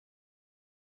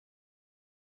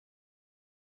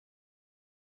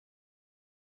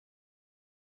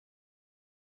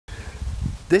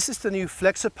This is the new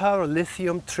Flexopower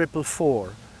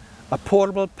Lithium444, a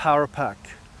portable power pack.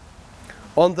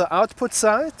 On the output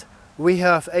side we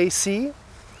have AC,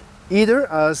 either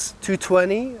as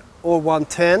 220 or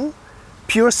 110,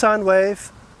 pure sine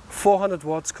wave, 400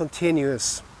 watts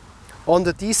continuous. On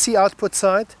the DC output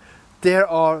side there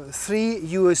are 3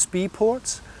 USB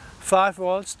ports, 5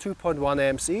 volts, 2.1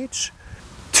 amps each,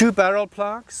 2 barrel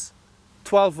plugs,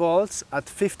 12 volts at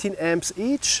 15 amps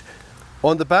each.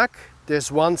 On the back there's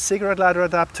 1 cigarette lighter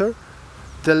adapter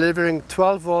delivering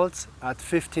 12 volts at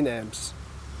 15 amps.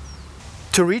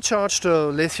 To recharge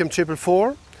the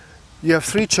Lithium444 you have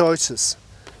 3 choices.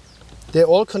 They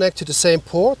all connect to the same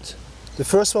port. The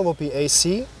first one will be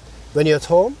AC when you're at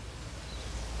home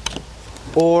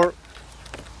or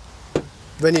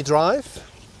when you drive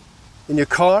in your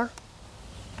car,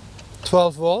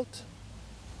 12 volt,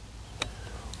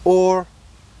 or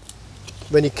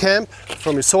when you camp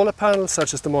from your solar panels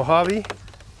such as the Mojave.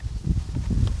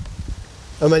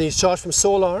 And when you charge from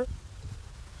solar,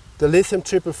 the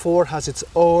Lithium444 has its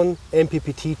own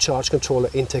MPPT charge controller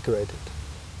integrated.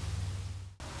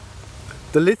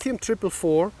 The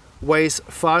Lithium444 weighs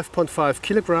 5.5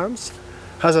 kilograms,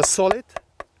 has a solid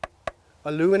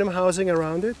aluminum housing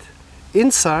around it.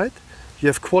 Inside you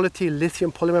have quality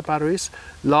lithium polymer batteries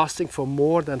lasting for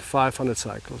more than 500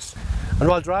 cycles. And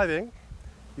while driving,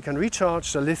 you can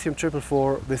recharge the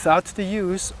Lithium444 without the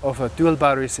use of a dual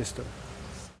battery system.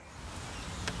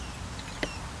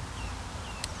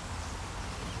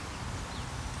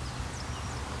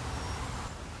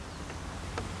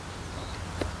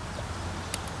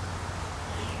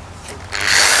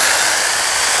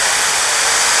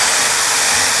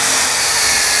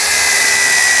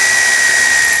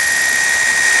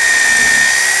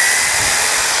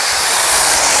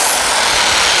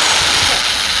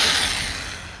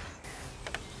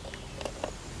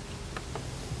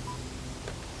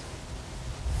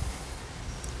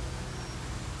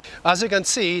 As you can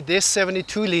see, this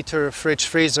 72-liter fridge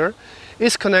freezer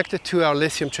is connected to our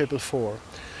Lithium444.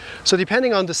 So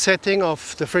depending on the setting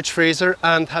of the fridge freezer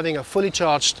and having a fully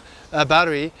charged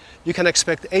battery, you can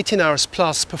expect 18 hours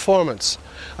plus performance.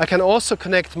 I can also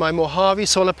connect my Mojave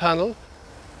solar panel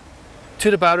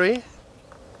to the battery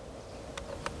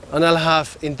and I'll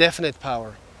have indefinite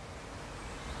power.